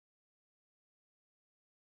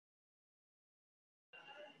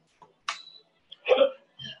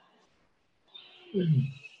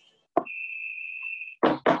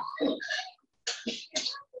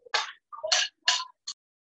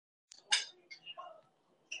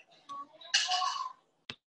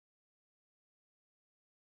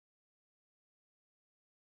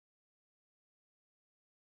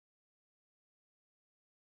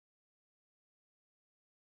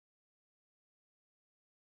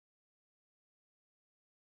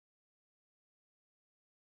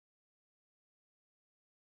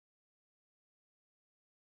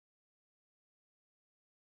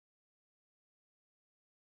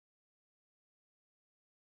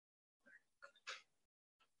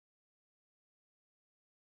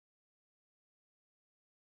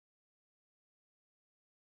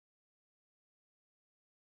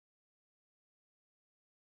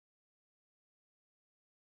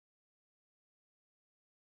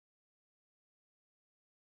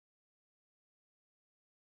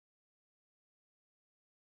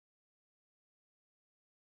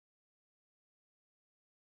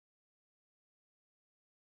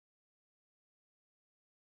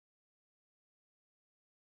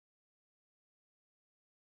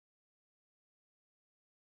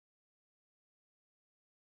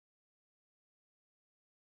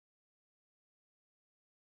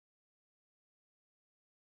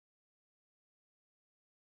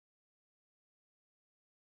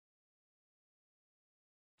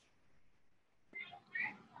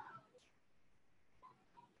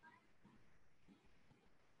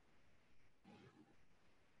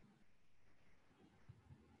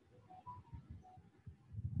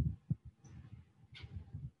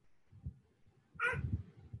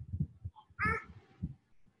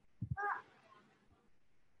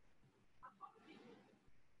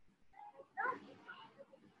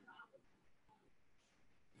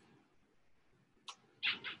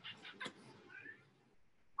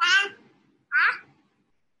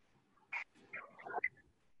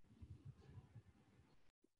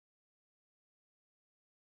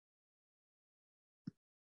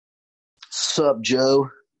Sup, Joe?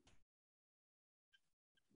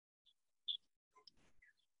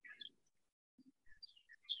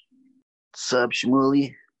 Sup,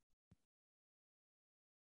 Shmuley?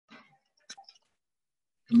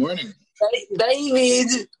 Good morning. Hey,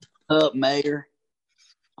 David. Sup, Mayor?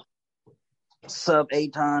 Sup,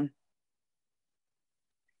 Aton?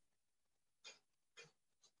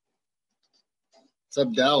 What's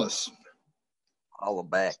up, Dallas? All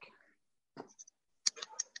back.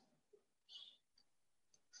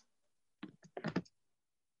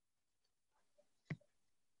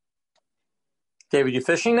 David, you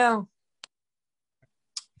fishing now?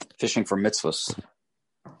 Fishing for mitzvahs.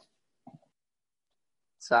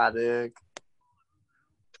 Sadik.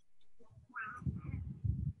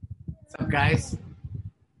 What's up, guys?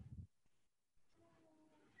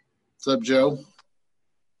 What's up, Joe?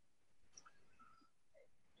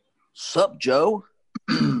 Sup, Joe?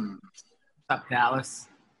 What's up, Dallas?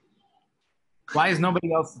 Why is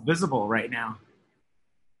nobody else visible right now?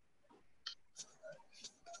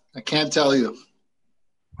 I can't tell you.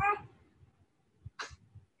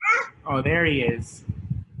 Oh, there he is.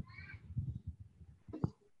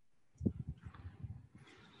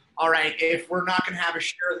 All right, if we're not going to have a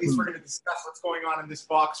share, at least we're going to discuss what's going on in this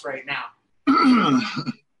box right now. In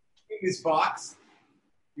this box,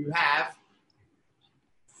 you have...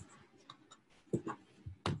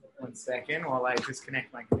 One second while I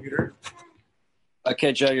disconnect my computer.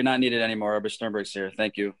 Okay, Joe, you're not needed anymore. Rabbi Sternberg's here.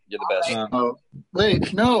 Thank you. You're the best. Oh,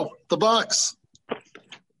 wait, no, the box.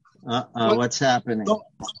 What's happening? Oh.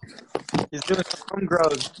 He's doing some home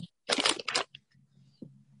grows.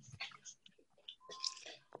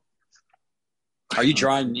 Are you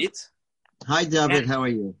drying meat? Hi, David. How are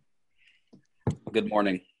you? Good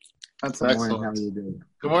morning. That's Good excellent. morning. How are you doing?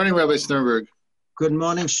 Good morning, Rabbi Sternberg. Good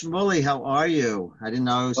morning, Shmuley. How are you? I didn't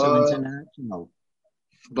know it was so international.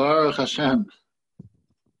 Baruch Hashem.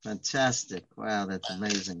 Fantastic. Wow, that's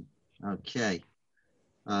amazing. Okay.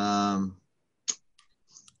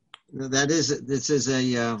 This is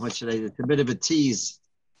it's a bit of a tease,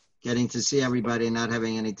 getting to see everybody and not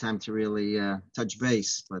having any time to really touch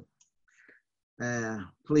base. But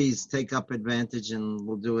please take up advantage, and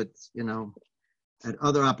we'll do it, at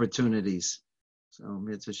other opportunities. So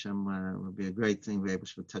Mitzvah Hashem will be a great thing to be able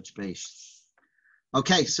to touch base.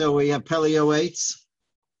 Okay, so we have Peleh Yoetz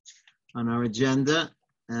on our agenda,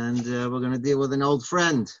 and we're going to deal with an old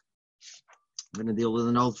friend. We're going to deal with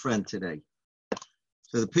an old friend today.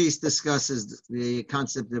 So the piece discusses the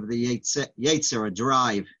concept of the Yetzer, a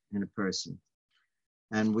drive in a person.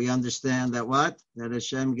 And we understand that that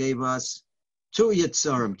Hashem gave us two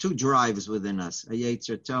Yetzerim, two drives within us, a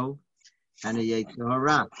Yetzer Tov and a Yetzer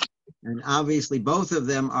Hara. And obviously, both of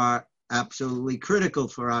them are absolutely critical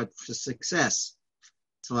for our success.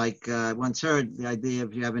 It's like I once heard the idea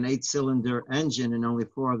if you have an 8-cylinder engine and only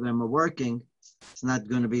 4 of them are working, it's not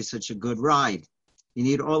going to be such a good ride. You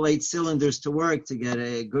need all 8 cylinders to work to get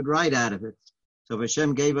a good ride out of it. So if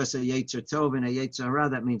Hashem gave us a Yetzer Tov and a Yetzer Hara,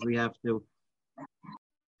 that means we have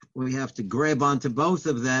to grab onto both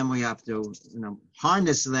of them. We have to,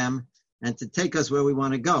 harness them and to take us where we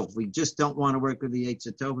want to go. We just don't want to work with the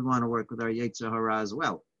Yetzer Tov. We want to work with our Yetzer Hara as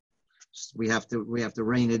well. We have to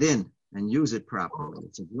rein it in and use it properly.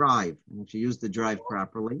 It's a drive. And if you use the drive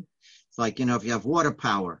properly, it's like, if you have water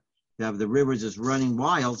power, you have the river just running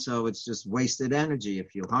wild, so it's just wasted energy.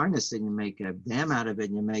 If you harness it and you make a dam out of it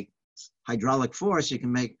and you make hydraulic force, you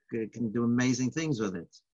can do amazing things with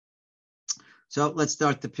it. So let's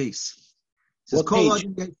start the piece. What page?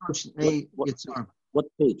 What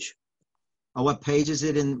page? Oh, what page is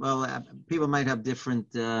it in? Well, people might have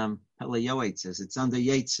different Peleh Yoetz. It's under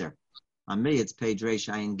Yetzer. On me, it's page Reish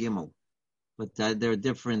Ayin Gimel. But there are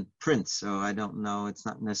different prints, so I don't know. It's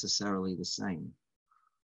not necessarily the same.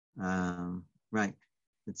 Right.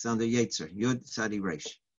 It's under Yetzer. Yud Tzadi Reish.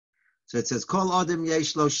 So it says, Kol Adam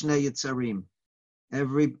Yesh Lo Shnei Yetzarim.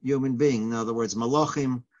 Every human being, in other words,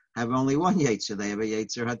 Malachim, have only one Yetzer. They have a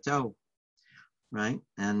Yetzer Hatov. Right?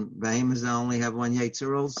 And Behemoths only have one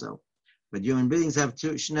Yetzer also. But human beings have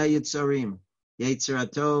 2 Shnei Yetzarim. Yetzer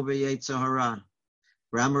Hatov and Yetzer Hara.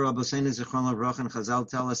 Ramar Rabbi Zichron Levrach and Chazal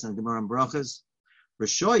tell us in Gemara and Brachas,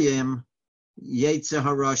 Rishoyim Yetzer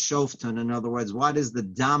Hara Shofton. In other words, what is the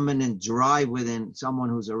dominant drive within someone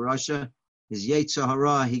who's a Rasha? Is Yetzer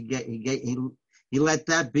Hara. He let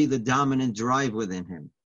that be the dominant drive within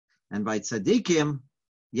him. And by Tzadikim,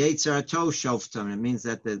 Yetzer Hatov Shofton. It means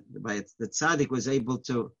that the Tzadik was able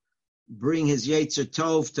to bring his Yetzer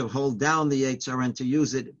Tov to hold down the Yetzer and to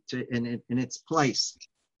use it in its place.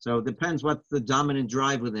 So it depends what's the dominant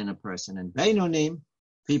drive within a person. And Beinonim,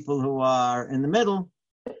 people who are in the middle,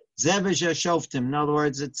 Zevesha Shoftim. In other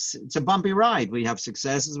words, it's a bumpy ride. We have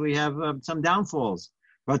successes, we have some downfalls.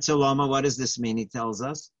 But Saloma, what does this mean? He tells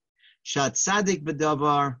us, Shat Tzadik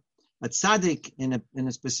B'davar, a Tzadik in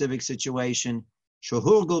a specific situation,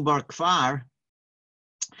 Shohurgul Bar Kfar,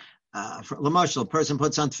 Lamashal, a person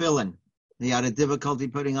puts on tefillin. He had a difficulty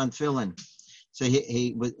putting on tefillin. So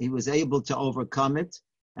he was able to overcome it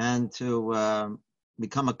and to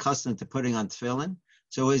become accustomed to putting on tefillin.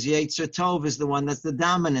 So his Yetzer Tov is the one that's the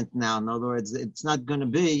dominant now. In other words, it's not going to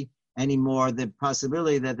be anymore the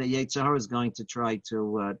possibility that the Yetzer Hara is going to try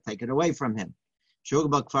to take it away from him.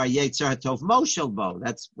 Yetzer Tov Moshel Bo.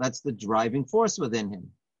 That's the driving force within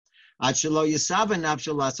him. He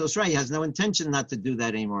has no intention not to do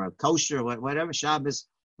that anymore. Kosher, whatever, Shabbos,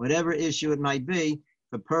 whatever issue it might be,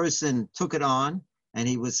 the person took it on and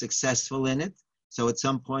he was successful in it. So at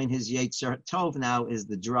some point, his Yetzer Tov now is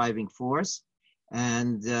the driving force,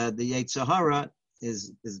 and the Yetzer Hara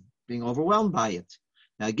is being overwhelmed by it.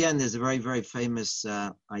 Now, again, there's a very, very famous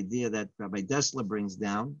idea that Rabbi Dessler brings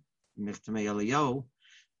down, Michtamei Eliyahu,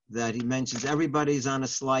 that he mentions everybody's on a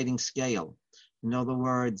sliding scale. In other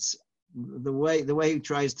words, the way he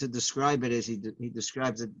tries to describe it is he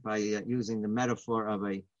describes it by using the metaphor of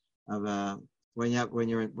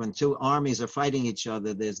when 2 armies are fighting each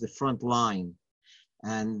other, there's the front line.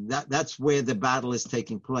 And that's where the battle is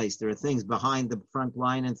taking place. There are things behind the front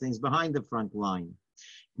line and things behind the front line.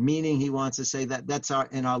 Meaning he wants to say that that's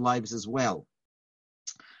in our lives as well.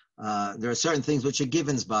 There are certain things which are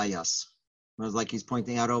givens by us. Like he's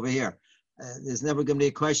pointing out over here. There's never going to be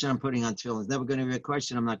a question I'm putting on tefillin. There's never going to be a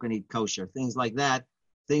question I'm not going to eat kosher. Things like that.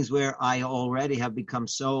 Things where I already have become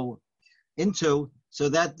so into, so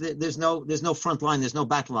that there's no front line. There's no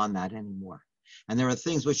battle on that anymore. And there are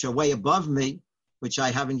things which are way above me, which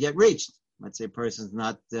I haven't yet reached. Let's say a person's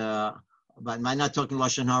not, but am I not talking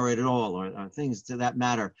Lashon Hara at all, or things to that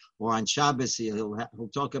matter. Or on Shabbos, he'll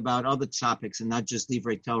talk about other topics and not just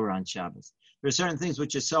Divrei Torah on Shabbos. There are certain things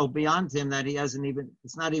which are so beyond him that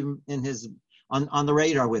it's not even in his, on the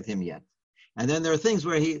radar with him yet. And then there are things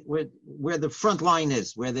where the front line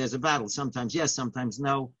is, where there's a battle. Sometimes yes, sometimes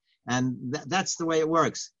no. And that's the way it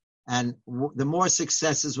works. And the more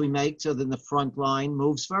successes we make, so then the front line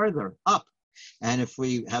moves further up. And if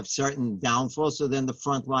we have certain downfalls, so then the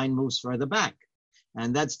front line moves further back.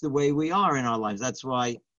 And that's the way we are in our lives. That's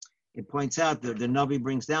why it points out that the Navi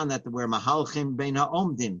brings down that we're mahalchim bein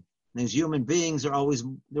ha'omdim. These human beings are always,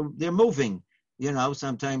 they're moving.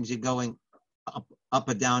 Sometimes you're going up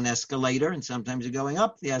a down escalator, and sometimes you're going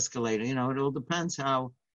up the escalator. It all depends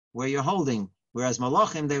where you're holding. Whereas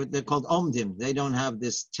malachim, they're called omdim. They don't have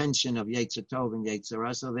this tension of Yetzer Tov and Yetzer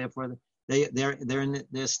Hara, so therefore they're in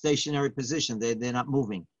their stationary position. They're not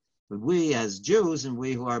moving. But we as Jews, and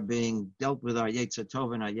we who are being dealt with our Yetzer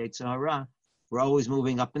Tov and our Yetzer Hara, we're always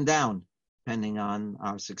moving up and down, depending on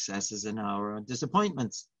our successes and our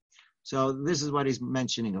disappointments. So this is what he's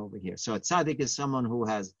mentioning over here. So a tzaddik is someone who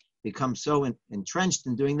has become so entrenched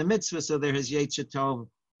in doing the mitzvah, so there his Yetzer Tov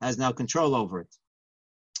has now control over it.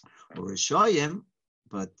 Or Rishoyim,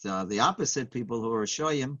 but the opposite, people who are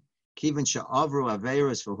Rishoyim, Kivin she'avru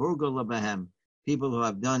aveiros v'hurgu lebehem, people who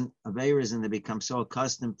have done aveiros and they become so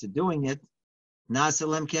accustomed to doing it,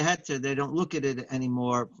 nasalem keheter, they don't look at it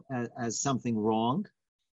anymore as something wrong.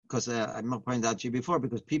 Because I pointed out to you before,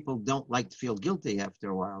 because people don't like to feel guilty after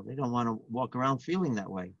a while. They don't want to walk around feeling that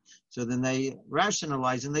way. So then they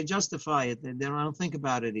rationalize and they justify it. They don't think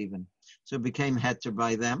about it even. So it became heter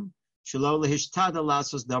by them. They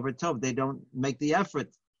don't make the effort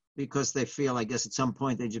because they feel, I guess at some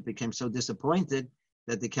point they just became so disappointed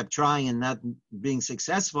that they kept trying and not being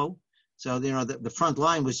successful. So, the front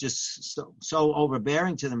line was just so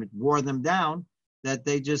overbearing to them. It wore them down that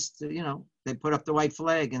they just, they put up the white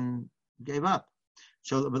flag and gave up.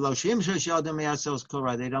 So they don't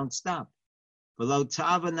stop. And the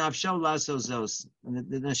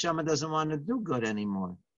neshama doesn't want to do good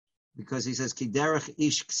anymore. Because he says, Kiderech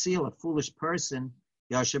ish ksil, a foolish person,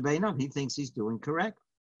 yashabeinav, he thinks he's doing correct.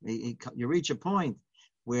 You reach a point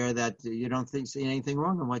where that you don't see anything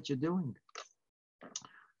wrong in what you're doing.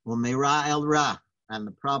 Well, meira el ra. And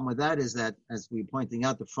the problem with that is that, as we're pointing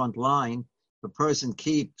out, the front line, the person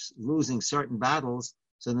keeps losing certain battles,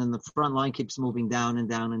 so then the front line keeps moving down and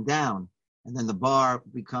down and down. And then the bar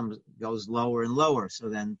goes lower and lower. So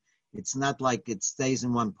then it's not like it stays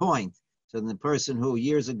in one point. So then the person who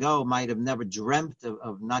years ago might have never dreamt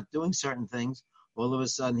of not doing certain things, all of a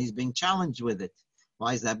sudden he's being challenged with it.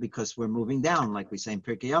 Why is that? Because we're moving down, like we say in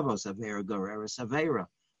Pirkei Avos, Avera Goreres Avera.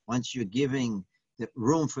 Once you're giving the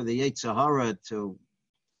room for the Yetzer Hara to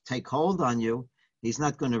take hold on you, he's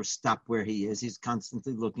not going to stop where he is. He's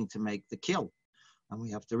constantly looking to make the kill. And we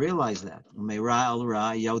have to realize that. And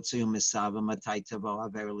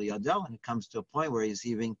it comes to a point where he's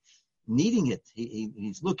even needing it.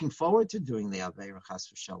 He's looking forward to doing the Aveira Chas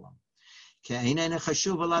v'Shalom.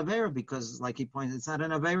 Because, like he pointed, it's not an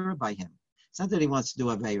Aveira by him. It's not that he wants to do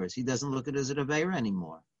Aveiras. He doesn't look at it as an Aveira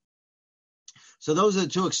anymore. So those are the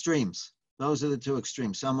two extremes.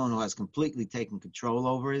 Someone who has completely taken control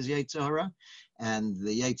over his Yetzer Hara, and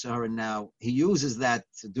the Yetzer Hara now, he uses that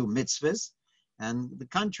to do mitzvahs, and the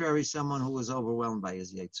contrary, someone who is overwhelmed by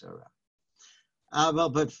his Yetzer Hara.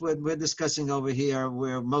 But we're discussing over here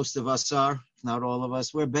where most of us are, if not all of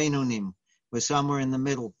us, we're Beinonim. We're somewhere in the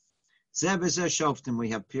middle. Zeb is a shoftim. We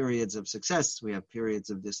have periods of success. We have periods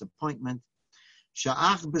of disappointment.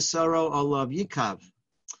 Sha'ach b'saro olav yikav.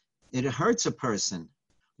 It hurts a person.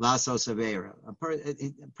 Lasos avera. A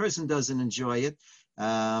person doesn't enjoy it.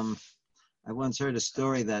 I once heard a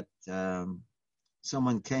story that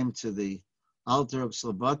someone came to the altar of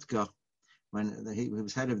Slobodka when he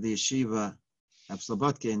was head of the yeshiva of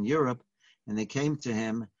Slobodka in Europe, and they came to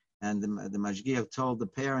him, and the mashgiach told the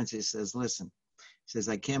parents, he says, listen, he says,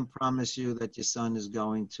 I can't promise you that your son is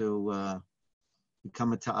going to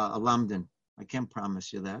become a lamdan. I can't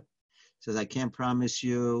promise you that. He says, I can't promise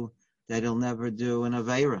you that he'll never do an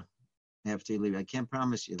Aveira after he leaves. I can't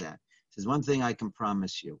promise you that. He says, one thing I can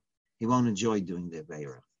promise you, he won't enjoy doing the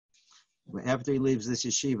Aveira. After he leaves this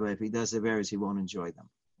yeshiva, if he does Aveiras, he won't enjoy them.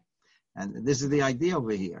 And this is the idea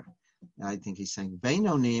over here. I think he's saying,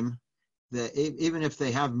 Beinonim, even if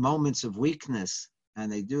they have moments of weakness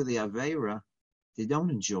and they do the Aveira, they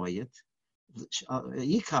don't enjoy it.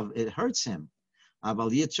 It hurts him. But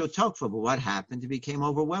what happened? He became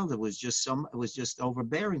overwhelmed. It was just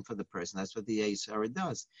overbearing for the person. That's what the Yetzer Hara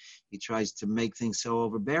does. He tries to make things so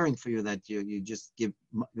overbearing for you that you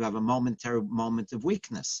have a momentary moment of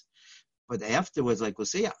weakness. But afterwards, like we'll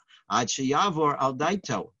see, ad sheyavor al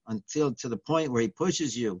daito, until to the point where he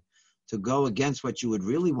pushes you to go against what you would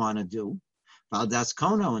really want to do, val das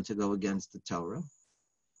kono, and to go against the Torah.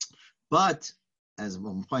 But as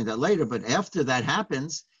we'll point out later, but after that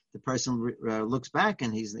happens, the person looks back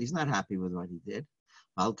and he's not happy with what he did.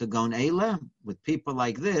 Al kagon eila, with people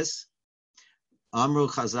like this, Amru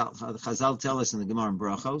Chazal tell us in the Gemara in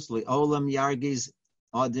Brachos, li'olam yargiz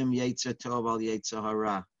adim yetzer tov al yetzer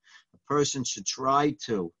hara. A person should try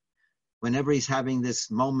to, whenever he's having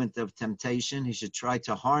this moment of temptation, he should try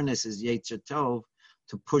to harness his yetzer tov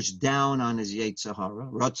to push down on his yetzer hara.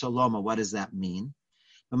 Rotzoloma, what does that mean?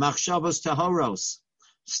 V'machshavos tahoros.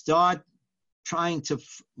 Start trying to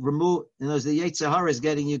remove, the Yetzer Hara is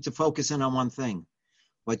getting you to focus in on one thing.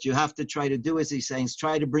 What you have to try to do, as he's saying, is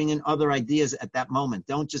try to bring in other ideas at that moment.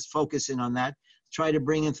 Don't just focus in on that. try to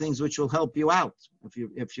bring in things which will help you out.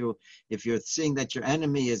 If you're seeing that your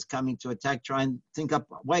enemy is coming to attack, try and think up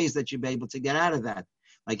ways that you'll be able to get out of that.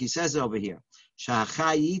 Like he says over here, tainos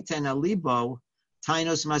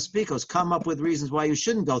maspikos, come up with reasons why you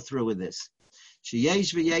shouldn't go through with this. There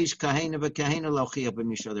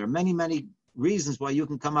are many, many reasons why you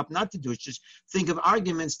can come up not to do it. Just think of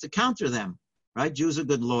arguments to counter them, right? Jews are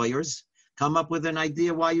good lawyers. Come up with an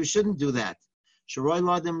idea why you shouldn't do that.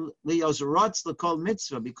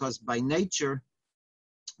 Because by nature,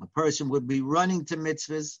 a person would be running to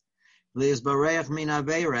mitzvahs,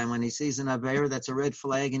 and when he sees an aveira, that's a red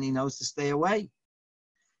flag, and he knows to stay away.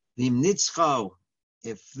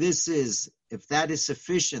 If that is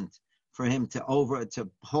sufficient for him to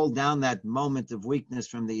hold down that moment of weakness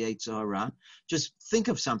from the Yetzer Hara, just think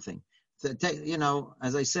of something.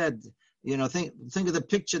 As I said, think of the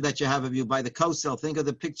picture that you have of you by the kosel. Think of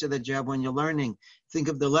the picture that you have when you're learning. Think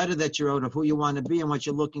of the letter that you wrote of who you want to be and what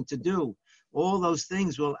you're looking to do. All those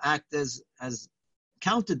things will act as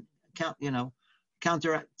counteract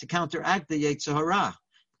the Yetzer Hara,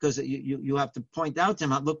 because you have to point out to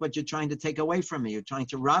him, look what you're trying to take away from me. You're trying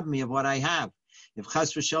to rob me of what I have. If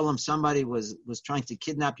chas v'sholom somebody was trying to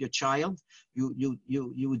kidnap your child, you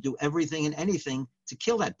would do everything and anything to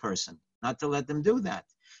kill that person, not to let them do that.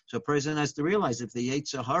 So a person has to realize if the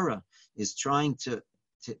Yetzer Hara is trying to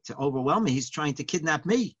overwhelm me, he's trying to kidnap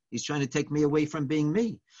me. He's trying to take me away from being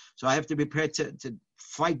me. So I have to be prepared to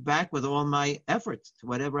fight back with all my efforts, to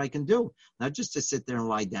whatever I can do, not just to sit there and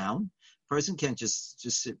lie down. A person can't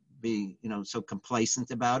just be so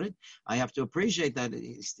complacent about it. I have to appreciate that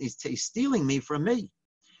he's stealing me from me.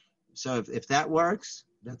 So if that works,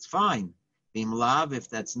 that's fine. Bim lav, if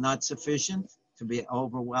that's not sufficient to be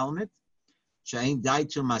overwhelmed, he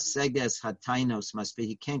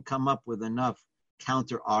can't come up with enough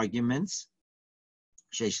counter arguments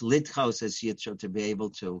to be able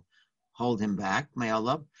to hold him back, may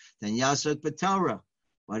Allah, then Yasuk B'Torah.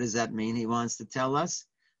 What does that mean? He wants to tell us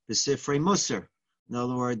the Sifrei Musar. In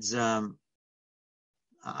other words,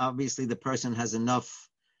 obviously the person has enough,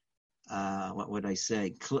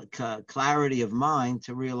 clarity of mind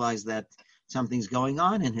to realize that something's going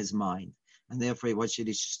on in his mind. And therefore, what should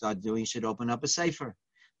he start doing? He should open up a sefer.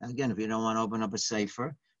 Again, if you don't want to open up a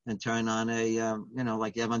sefer, then turn on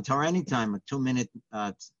like you have on Torah Anytime, a 2-minute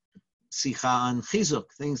sicha on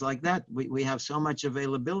chizuk, things like that. We have so much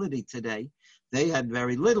availability today. They had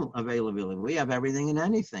very little availability. We have everything and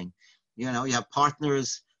anything. You have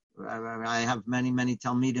partners. I have many, many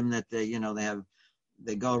talmidim that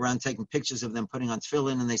they go around taking pictures of them putting on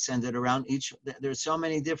tefillin and they send it around. There's so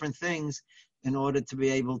many different things in order to be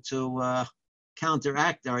able to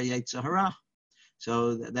counteract our Yetzer Hara.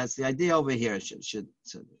 So that's the idea over here. Should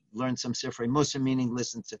learn some Sifrei Musar, meaning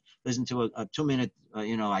listen to a 2-minute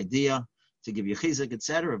idea to give you chizuk,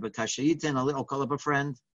 etc. But kashayitin, call up a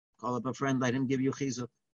friend, let him give you chizuk.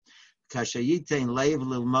 Kashayitin leiv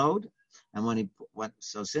lilmod, and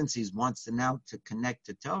so since he wants to now to connect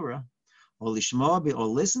to Torah, or lishmoa or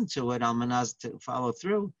listen to it, almanaz to follow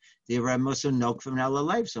through. The Rabbi Musar nok from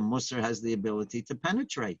Elalef, so Musar has the ability to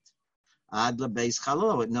penetrate. Ad lebeis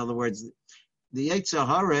chalo. In other words, the Yetzer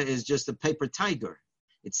Hara is just a paper tiger.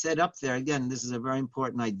 It's set up there. Again, this is a very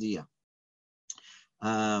important idea.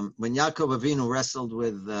 When Yaakov Avinu wrestled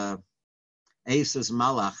with Esau's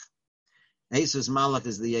Malach is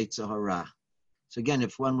the Yetzer Hara. So again,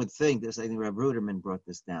 if one would think this, I think Rabbi Ruderman brought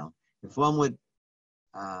this down. If one would,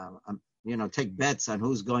 take bets on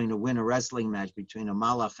who's going to win a wrestling match between a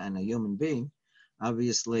Malach and a human being,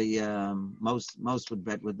 obviously most would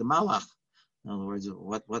bet with the Malach. In other words,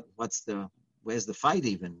 where's the fight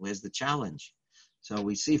even? Where's the challenge? So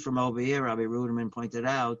we see from over here, Rabbi Ruderman pointed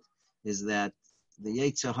out, is that the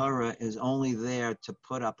Yetzer Hara is only there to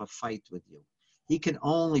put up a fight with you. He can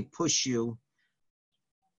only push you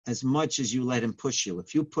as much as you let him push you.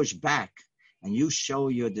 If you push back and you show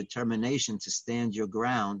your determination to stand your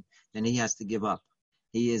ground, then he has to give up.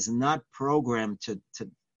 He is not programmed to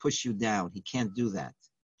push you down. He can't do that.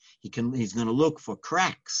 He's going to look for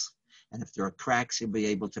cracks. And if there are cracks, he'll be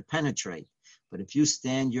able to penetrate. But if you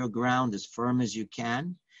stand your ground as firm as you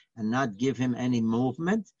can and not give him any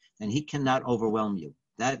movement, then he cannot overwhelm you.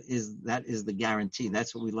 That is the guarantee.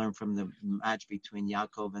 That's what we learned from the match between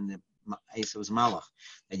Yaakov and the Esau's Malach.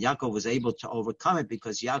 That Yaakov was able to overcome it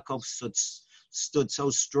because Yaakov stood so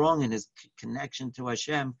strong in his connection to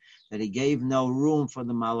Hashem that he gave no room for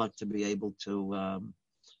the Malach to be able to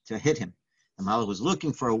hit him. The Malach was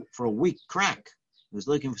looking for a weak crack. He was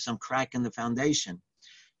looking for some crack in the foundation.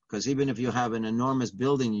 Because even if you have an enormous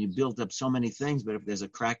building, you built up so many things, but if there's a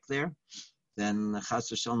crack there, then chas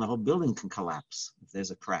v'shalom, the whole building can collapse if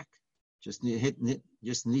there's a crack. Just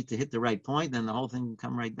need to hit the right point, then the whole thing can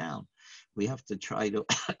come right down. We have to try to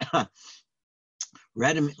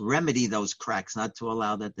remedy those cracks, not to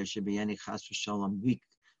allow that there should be any chas v'sholom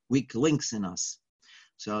weak links in us.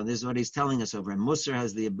 So this is what he's telling us over. Musar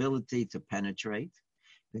has the ability to penetrate.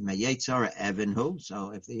 So if the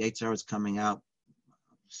Yetzirah is coming out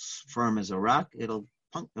firm as a rock, it'll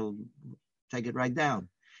take it right down.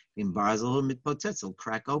 In Barzel mitpotetz, it'll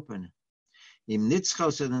crack open. Im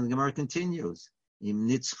nitzcho, so then the Gemara continues. Im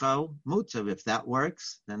nitzcho mutav, if that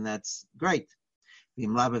works, then that's great.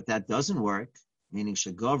 Im lav, if that doesn't work, meaning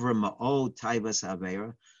shagovra ma'o taivas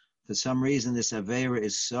aveira, for some reason this aveira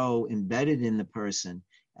is so embedded in the person,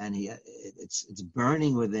 and it's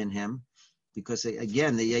burning within him, because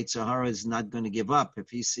again the Yetzer Hara is not going to give up. If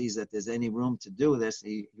he sees that there's any room to do this,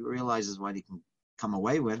 he realizes what he can come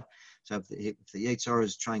away with. So if the Yetzer Hara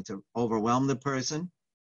is trying to overwhelm the person,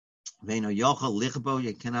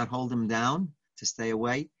 you cannot hold him down to stay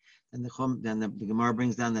away. And then the Gemara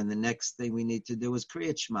brings down, then the next thing we need to do is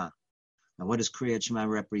Kriyat Shema. Now what does Kriyat Shema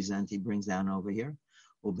represent? He brings down over here.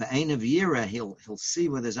 Well, Ba'ain of Yira, he'll see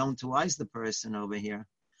with his own two eyes the person over here.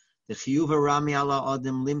 The Chiyuva Rami ala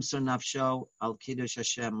Adam limsor nafsho al kiddush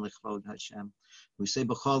Hashem lichvod Hashem. We say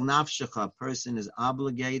b'chol nafshecha, a person is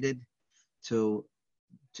obligated to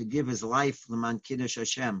give his life l'man kiddush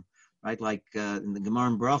Hashem, right? Like in the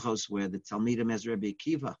Gemara in Brachos, where the Talmidim has Rabbi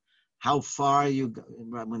Akiva. How far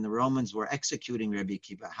when the Romans were executing Rabbi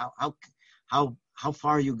Akiva, how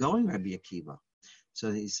far are you going, Rabbi Akiva? So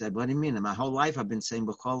he said, what do you mean? My whole life I've been saying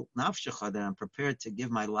b'chol nafshecha, that I'm prepared to give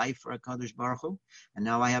my life for HaKadosh Baruch Hu, and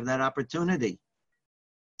now I have that opportunity.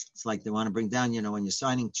 It's like they want to bring down, when you're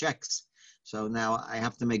signing checks. So now I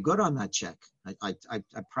have to make good on that check. I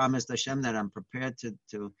promised Hashem that I'm prepared to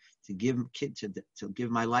give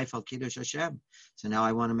my life al kiddush Hashem. So now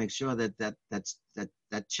I want to make sure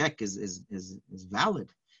that check is valid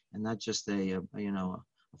and not just a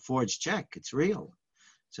forged check. It's real.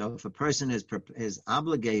 So if a person is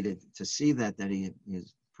obligated to see that he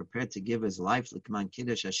is prepared to give his life l'kman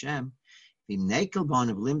kiddush Hashem, if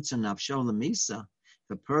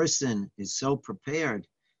a person is so prepared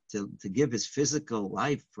to give his physical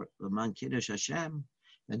life for l'man kiddush Hashem,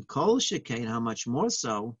 then kol shekain, how much more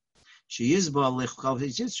so,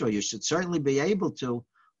 you should certainly be able to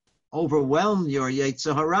overwhelm your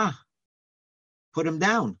Yetzer Hara. Put him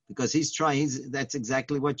down, because he's trying. That's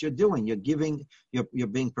exactly what you're doing. You're being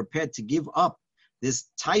prepared to give up this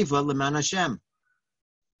taiva l'man Hashem.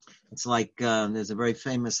 It's like there's a very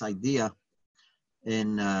famous idea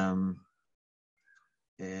in by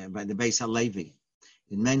the Beis HaLevi.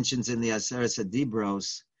 It mentions in the Aseret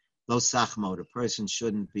Dibros, lo sachmod, a person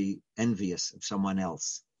shouldn't be envious of someone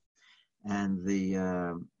else. And the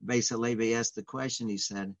Beis HaLevi asked the question. He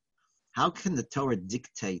said, "How can the Torah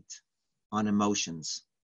dictate on emotions?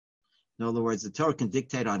 In other words, the Torah can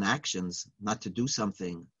dictate on actions, not to do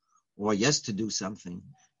something, or yes to do something,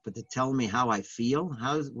 but to tell me how I feel.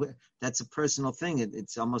 That's a personal thing.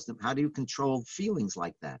 It's almost, how do you control feelings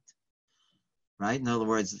like that, right? In other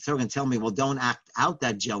words, the Torah can tell me, well, don't act out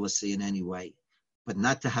that jealousy in any way, but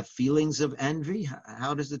not to have feelings of envy.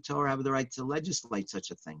 How does the Torah have the right to legislate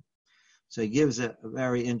such a thing?" So he gives a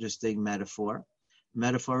very interesting metaphor. The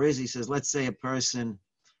metaphor is, he says, let's say a person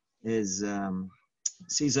sees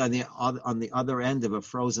on the other end of a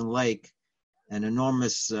frozen lake an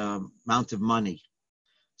enormous amount of money.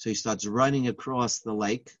 So he starts running across the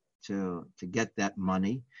lake to get that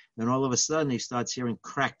money. Then all of a sudden he starts hearing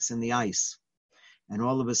cracks in the ice. And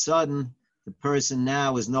all of a sudden the person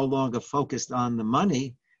now is no longer focused on the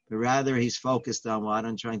money, but rather he's focused on,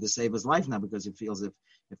 I'm trying to save his life now, because he feels if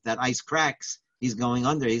that ice cracks, he's going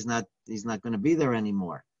under. He's not going to be there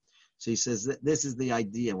anymore. So he says that this is the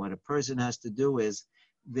idea. What a person has to do is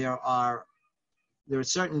there are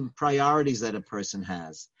certain priorities that a person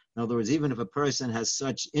has. In other words, even if a person has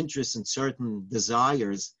such interests in certain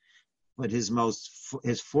desires, but his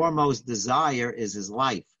foremost desire is his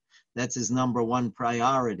life. That's his number one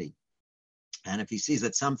priority. And if he sees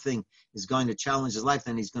that something is going to challenge his life,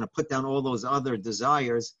 then he's going to put down all those other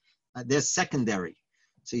desires. They're secondary.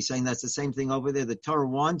 So he's saying that's the same thing over there. The Torah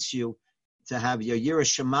wants you to have your Yirah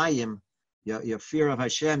Shamayim, your fear of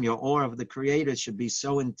Hashem, your awe of the Creator should be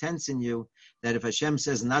so intense in you that if Hashem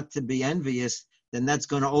says not to be envious, then that's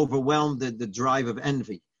going to overwhelm the drive of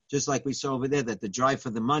envy. Just like we saw over there, that the drive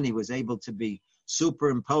for the money was able to be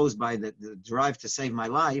superimposed by the drive to save my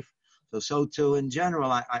life. So too, in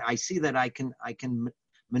general, I see that I can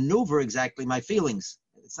maneuver exactly my feelings.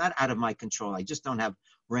 It's not out of my control. I just don't have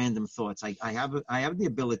random thoughts. I have the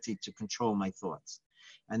ability to control my thoughts.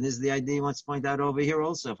 And this is the idea he wants to point out over here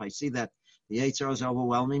also. If I see that the Yetzer Hara is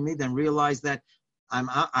overwhelming me, then realize that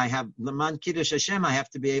I have L'man Kiddush Hashem. I have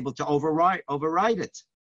to be able to override it.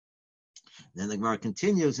 Then the Gemara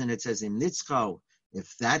continues, and it says, "Im nitzcho,"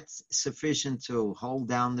 if that's sufficient to hold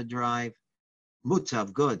down the drive,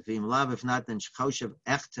 mutav, good. V'im lav, if not, then shchoshev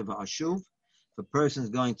echtev ashuv. If a person's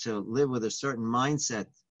going to live with a certain mindset,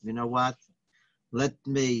 you know what? Let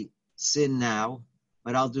me sin now,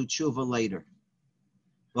 but I'll do tshuva later.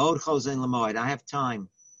 V'od chosein l'moed. I have time.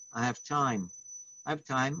 I'm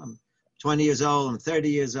 20 years old. I'm 30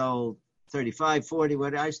 years old. 35, 40.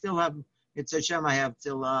 Whatever. I still have. It's Hashem. I have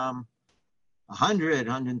till 100,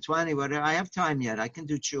 120. Whatever. I have time yet. I can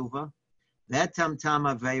do tshuva. That tam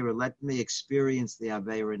aveira. Let me experience the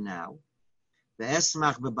aveira now.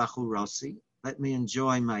 Ve'esmach bebachurosi. Let me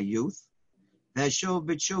enjoy my youth. Ve'eshov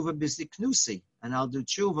b'tshuva b'ziknusi. And I'll do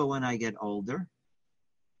tshuva when I get older.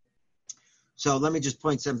 So let me just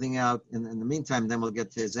point something out in the meantime, then we'll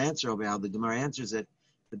get to his answer over how the Gemara answers it.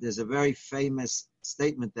 But there's a very famous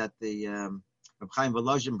statement that the Rabbi Chaim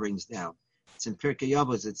Volozhin brings down. It's in Pirkei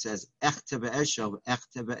Avos. It says, Echte ve'eshov,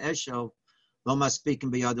 lo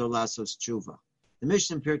maspikim b'yado lasos tshuva. The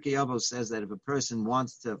Mishnah in Pirkei Avos says that if a person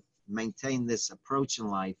wants to maintain this approach in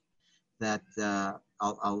life, that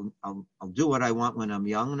I'll do what I want when I'm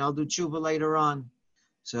young, and I'll do tshuva later on.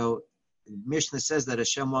 So Mishnah says that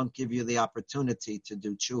Hashem won't give you the opportunity to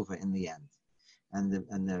do tshuva in the end. And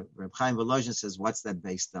the Reb Chaim Volozhin says, what's that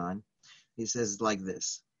based on? He says like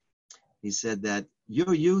this. He said that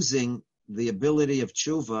you're using the ability of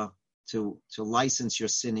tshuva to license your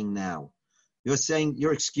sinning now. You're saying,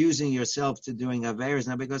 you're excusing yourself to doing averos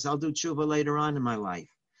now because I'll do tshuva later on in my life.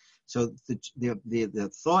 So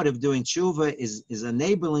the thought of doing tshuva is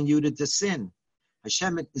enabling you to sin.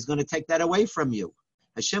 Hashem is going to take that away from you.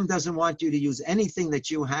 Hashem doesn't want you to use anything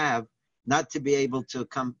that you have not to be able to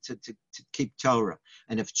come to keep Torah.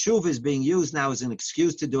 And if tshuva is being used now as an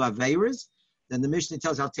excuse to do averos, then the Mishnah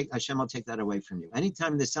tells Hashem will take that away from you.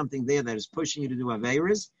 Anytime there's something there that is pushing you to do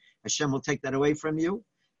averos, Hashem will take that away from you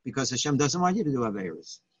because Hashem doesn't want you to do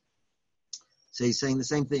averos. So he's saying the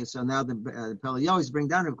same thing. So now the Peleh always bring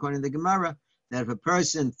down, according to the Gemara, that if a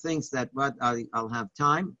person thinks that I'll have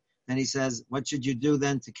time, then he says, what should you do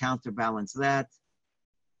then to counterbalance that?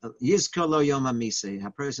 Yizkolo Yom HaMisei. A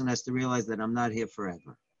person has to realize that I'm not here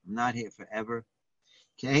forever. I'm not here forever.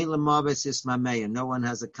 Ke'ein l'maves ismamei. No one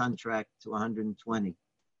has a contract to 120.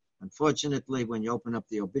 Unfortunately, when you open up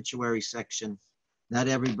the obituary section, not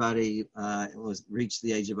everybody reached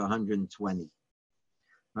the age of 120.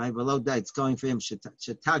 Right? Below that, it's going for him.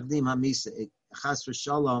 Shetagdim HaMisei. Chas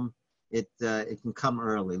v'sholom. It can come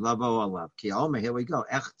early. Lavo alav. Ki omer. Here we go.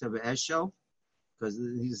 Echta ve'esho. Because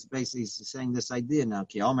he's basically saying this idea now.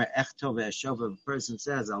 Ki omer echto ve'eshov. If a person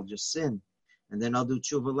says, I'll just sin, and then I'll do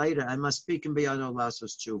tshuva later, I must speak and biyado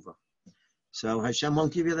lasos tshuva. So Hashem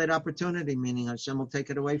won't give you that opportunity, meaning Hashem will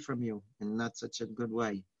take it away from you in not such a good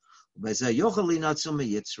way. And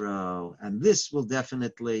this will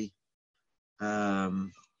definitely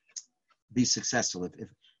be successful.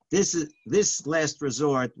 If this last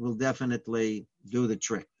resort will definitely do the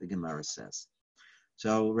trick, the Gemara says.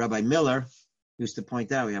 So Rabbi Miller used to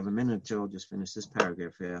point out, we have a minute or two, I'll just finish this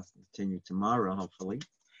paragraph here, I'll continue tomorrow, hopefully.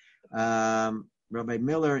 Rabbi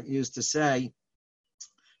Miller used to say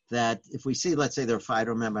that if we see, let's say there are 5, I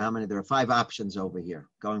don't remember how many, there are 5 options over here,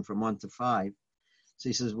 going from 1 to 5. So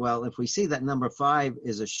he says, well, if we see that number 5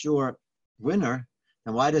 is a sure winner,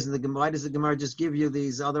 then why does the Gemara just give you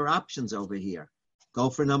these other options over here? Go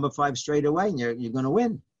for number 5 straight away and you're going to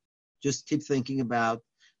win. Just keep thinking about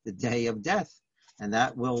the day of death. And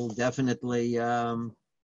that will definitely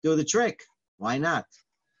do the trick. Why not?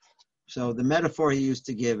 So the metaphor he used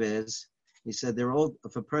to give is, he said,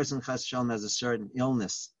 if a person chas v'shalom has a certain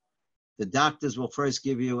illness, the doctors will first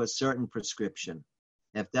give you a certain prescription.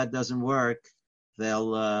 If that doesn't work,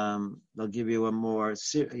 they'll give you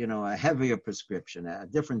a heavier prescription, a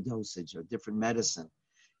different dosage or different medicine.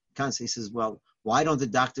 He says, well, why don't the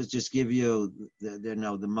doctors just give you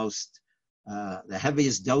the most the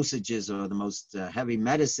heaviest dosages or the most heavy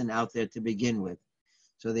medicine out there to begin with?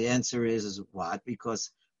 So the answer is what?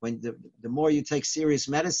 Because when the more you take serious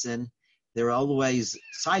medicine, there are always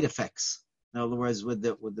side effects. In other words, with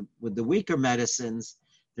the weaker medicines,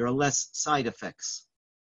 there are less side effects,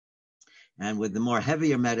 and with the more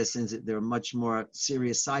heavier medicines, there are much more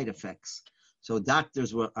serious side effects. So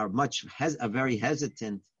doctors are very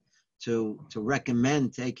hesitant to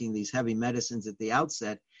recommend taking these heavy medicines at the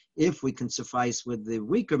outset, if we can suffice with the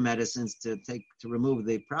weaker medicines to remove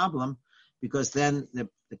the problem, because then the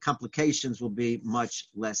complications will be much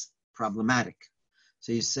less problematic.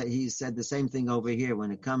 So he said the same thing over here when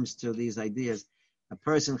it comes to these ideas. a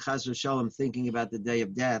person, Chas v'Shalom, thinking about the day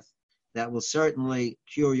of death, that will certainly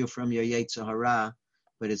cure you from your Yetzer Hara,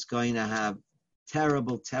 but it's going to have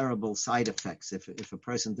terrible, terrible side effects if a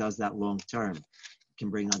person does that long term. It can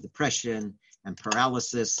bring on depression and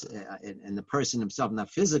paralysis, and the person himself, not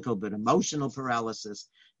physical, but emotional paralysis,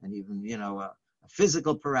 and even, a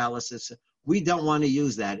physical paralysis. We don't want to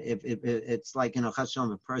use that. If it's like, Chas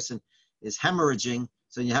v'Shalom, a person is hemorrhaging,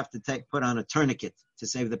 so you have to put on a tourniquet to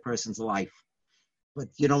save the person's life. But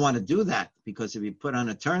you don't want to do that, because if you put on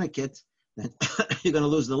a tourniquet, then you're going to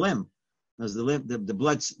lose the limb. Because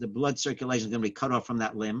the blood circulation is going to be cut off from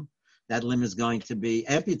that limb. That limb is going to be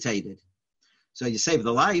amputated. So you save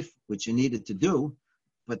the life, which you needed to do,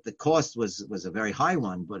 but the cost was a very high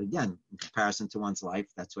one. But again, in comparison to one's life,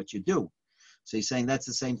 that's what you do. So he's saying that's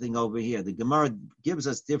the same thing over here. The Gemara gives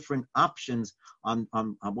us different options on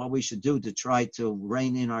what we should do to try to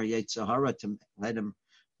rein in our Yetzer Hara, to let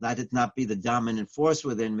it not be the dominant force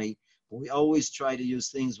within me. But we always try to use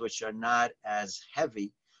things which are not as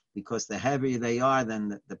heavy, because the heavier they are,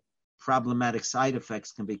 then the problematic side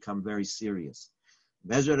effects can become very serious.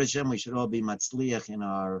 Bezrat Hashem, we should all be matzliach in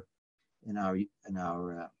our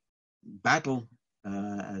battle,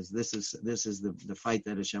 as this is the fight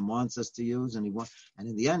that Hashem wants us to use, and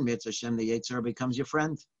in the end, Mitzvah Hashem, the Yetzer Hara becomes your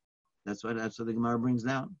friend. That's what the Gemara brings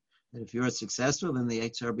down. That if you're successful, then the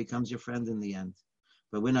Yetzer Hara becomes your friend in the end.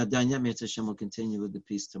 But we're not done yet. Mitzvah Hashem will continue with the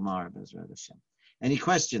piece tomorrow. Bezrat Hashem. Any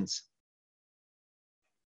questions?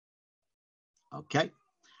 Okay.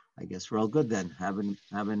 I guess we're all good then. Have an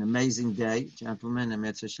amazing day, gentlemen, and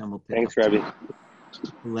Mitzvah Hashem will pick Thanks, up. Rabbi.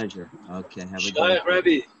 Pleasure. Okay. Have a Shalom, good day.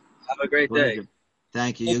 Rabbi. Have a great Pleasure. day.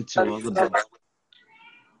 Thank you. You too. All the best.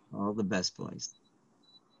 All the best, boys.